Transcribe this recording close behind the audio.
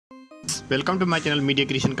Welcome to my channel Media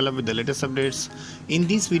Creation Club with the latest updates. In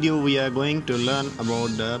this video we are going to learn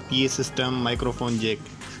about the PA system microphone jack.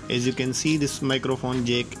 As you can see, this microphone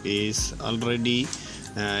jack is already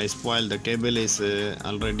spoiled. The cable is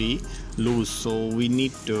already loose, so we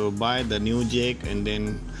need to buy the new jack and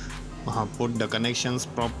then put the connections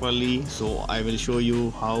properly. So I will show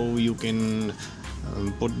you how you can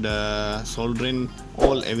put the soldering,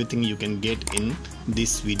 everything you can get in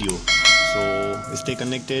this video. So stay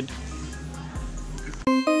connected.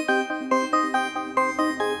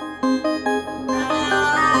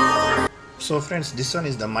 So friends, this one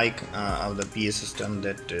is the mic of the PA system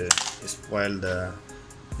that spoiled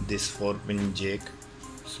this 4-pin jack.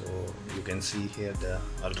 So you can see here the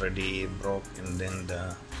already broke and then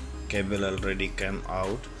the cable already came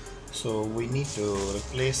out. So we need to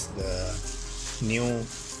replace the new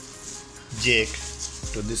jack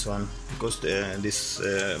to this one because this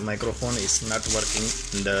microphone is not working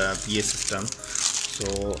in the PA system.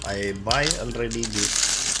 So I buy already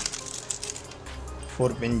this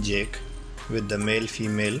 4-pin jack with the male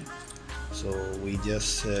female. So we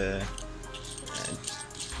just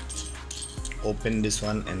open this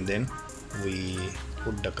one and then we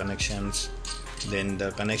put the connections. Then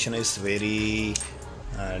the connection is very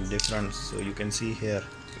different, so you can see here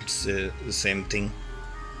it's the same thing.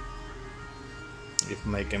 If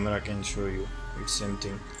my camera can show you, it's same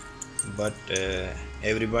thing, but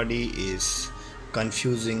everybody is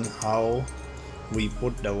confusing how we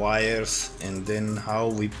put the wires and then how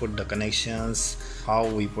we put the connections, how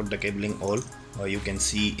we put the cabling, all you can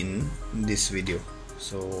see in this video.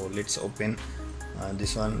 So let's open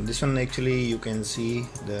this one actually you can see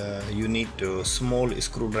you need a small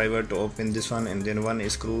screwdriver to open this one, and then one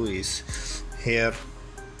screw is here.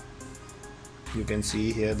 You can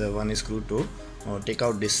see here the one screw to take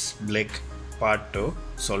out this black part to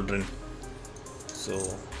soldering. So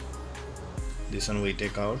this one we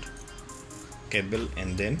take out cable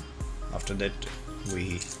and then after that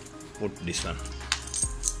we put this one.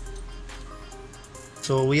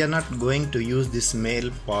 So we are not going to use this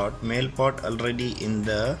male part already in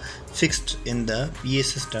the fixed in the PA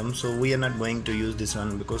system, so we are not going to use this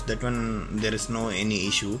one because that one there is no any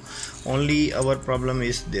issue. Only our problem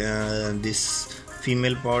is this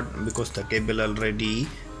female part because the cable already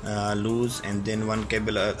loose and then one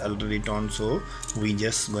cable already torn, so we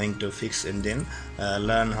just going to fix and then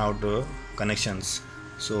learn how to connections.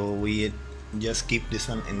 So we just keep this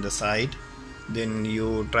one in the side, then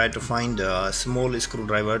you try to find a small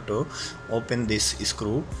screwdriver to open this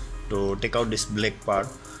screw to take out this black part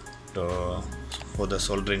for the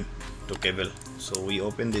soldering to cable. So we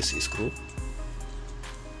open this screw,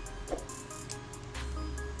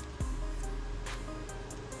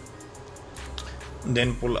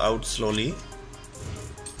 then pull out slowly.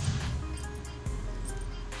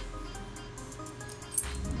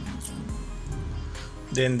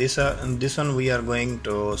 Then this one we are going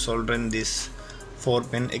to solder in this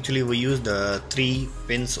 4-pin. Actually we use the 3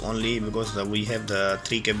 pins only because we have the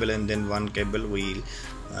 3 cable and then one cable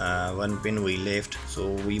one pin we left.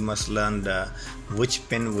 So we must learn which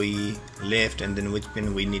pin we left and then which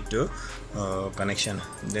pin we need to connection.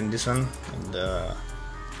 Then this one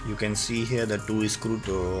you can see here the 2 screw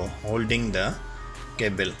to holding the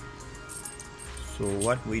cable. So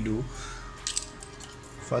what we do,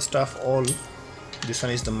 first of all, this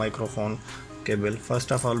one is the microphone cable.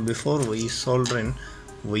 First of all, before we soldering,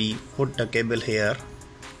 we put the cable here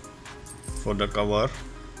for the cover.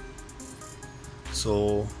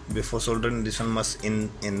 So before soldering, this one must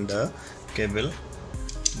in the cable.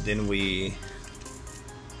 Then we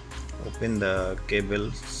open the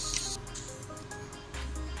cable.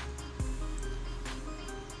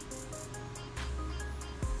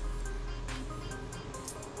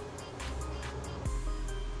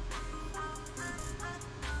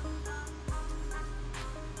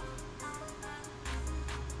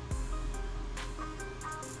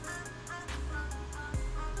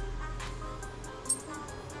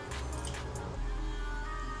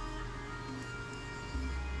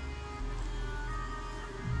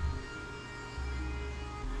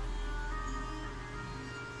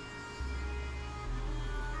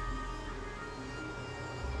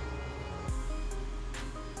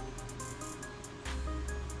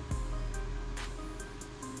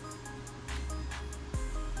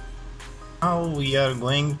 Now we are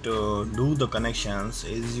going to do the connections.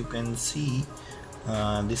 As you can see,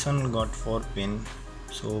 this one got 4 pin,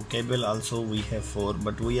 so cable also we have 4,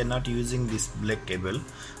 but we are not using this black cable.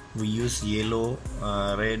 We use yellow,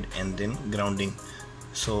 red and then grounding.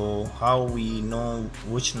 So how we know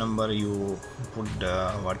which number you put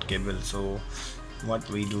what cable? So what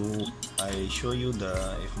we do, I show you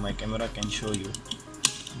if my camera can show you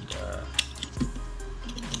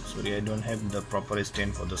sorry, I don't have the proper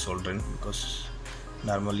stand for the soldering because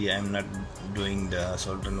normally I am not doing the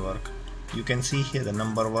soldering work. You can see here the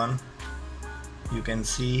number 1, you can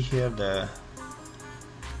see here the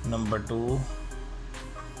number 2,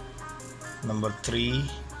 number 3,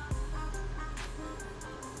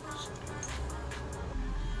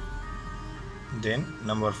 then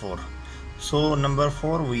number 4. So number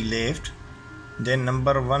 4 we left, then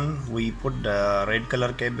number 1 we put the red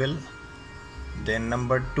color cable, then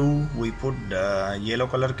number 2 we put the yellow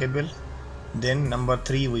color cable, then number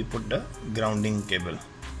 3 we put the grounding cable.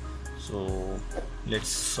 So let's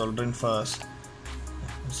soldering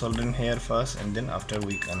here first, and then after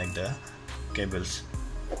we connect the cables.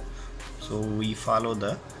 So we follow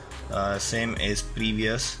the same as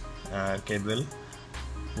previous cable,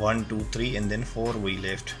 1, 2, 3, and then 4 we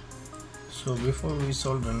left. So before we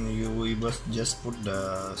solder, we must just put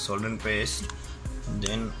the soldering paste,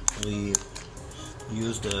 then we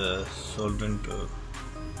use the soldering tool.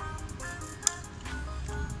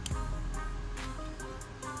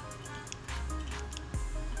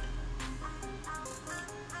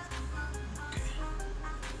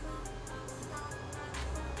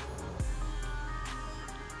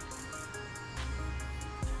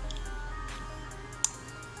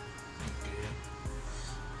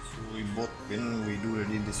 Both pin we do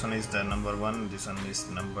ready. This one is the number 1, this one is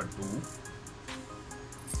number 2.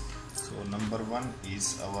 So number 1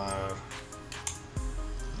 is our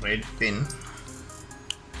red pin,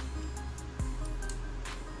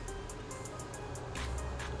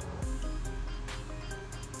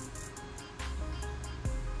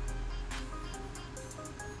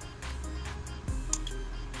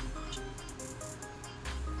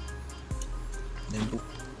 then 2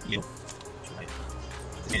 yellow.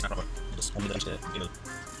 It's not proper. Just only the right cable.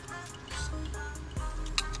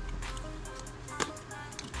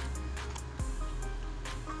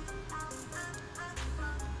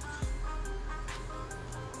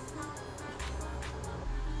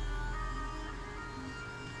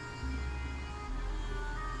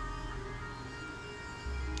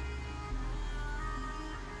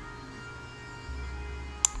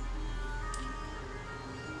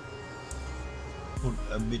 Put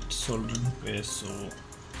a bit soldering paste so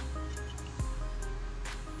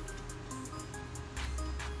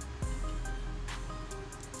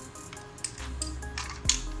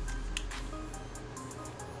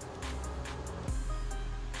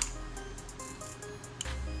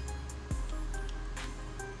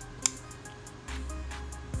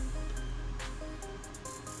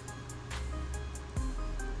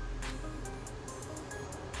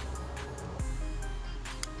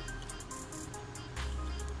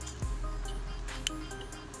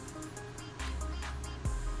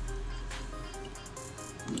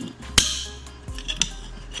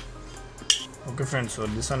okay friends. So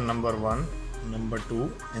this one number 1, number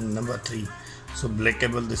 2 and number 3. So black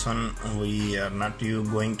cable, this one we are not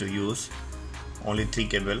going to use, only 3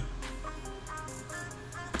 cable.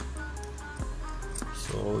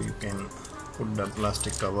 So you can put the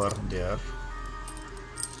plastic cover there.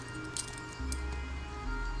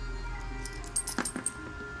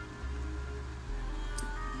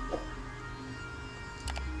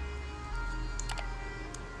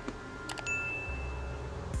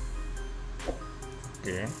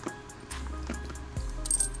 Okay.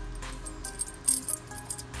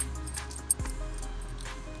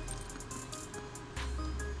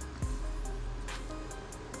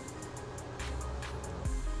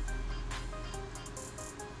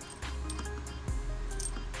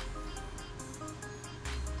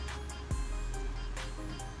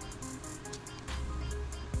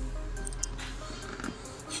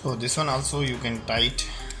 So this one also you can tight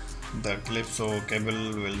the clip so cable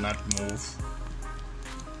will not move.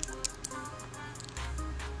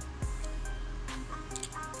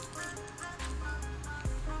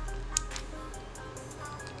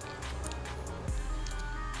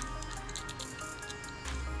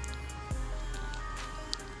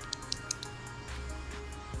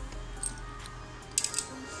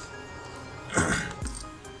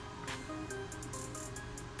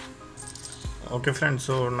 Okay friends,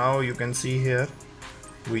 so now you can see here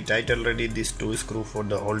we tight already these 2 screw for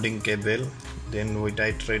the holding cable, then we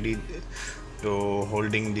tight ready to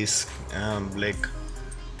holding this black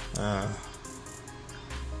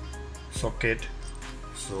socket.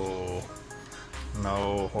 So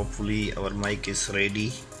now hopefully our mic is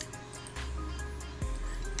ready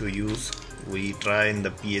to use. We try in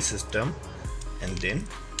the PA system and then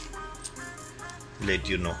let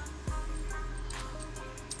you know.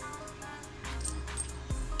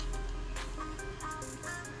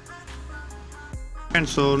 And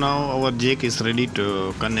so now our jack is ready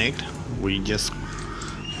to connect. We just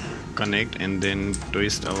connect and then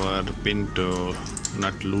twist our pin to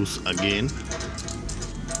not loose again.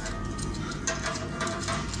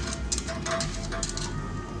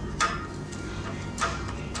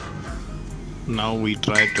 Now we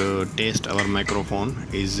try to test our microphone.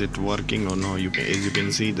 Is it working or no? As you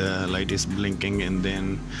can see, the light is blinking, and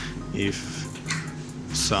then if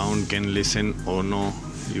sound can listen or no,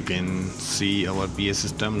 you can see our PA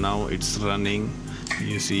system. Now it's running.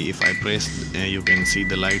 You see, if I press, you can see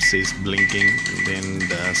the lights is blinking, and then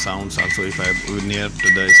the sounds also. If I near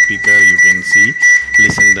to the speaker, you can see,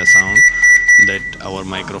 listen the sound that our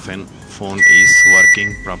microphone is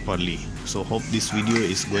working properly. So hope this video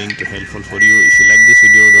is going to helpful for you. If you like this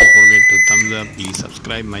video, don't forget to thumbs up. Please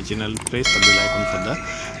subscribe my channel, press the bell icon for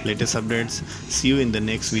the latest updates. See you in the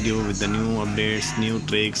next video with the new updates, new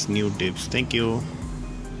tricks, new tips. Thank you.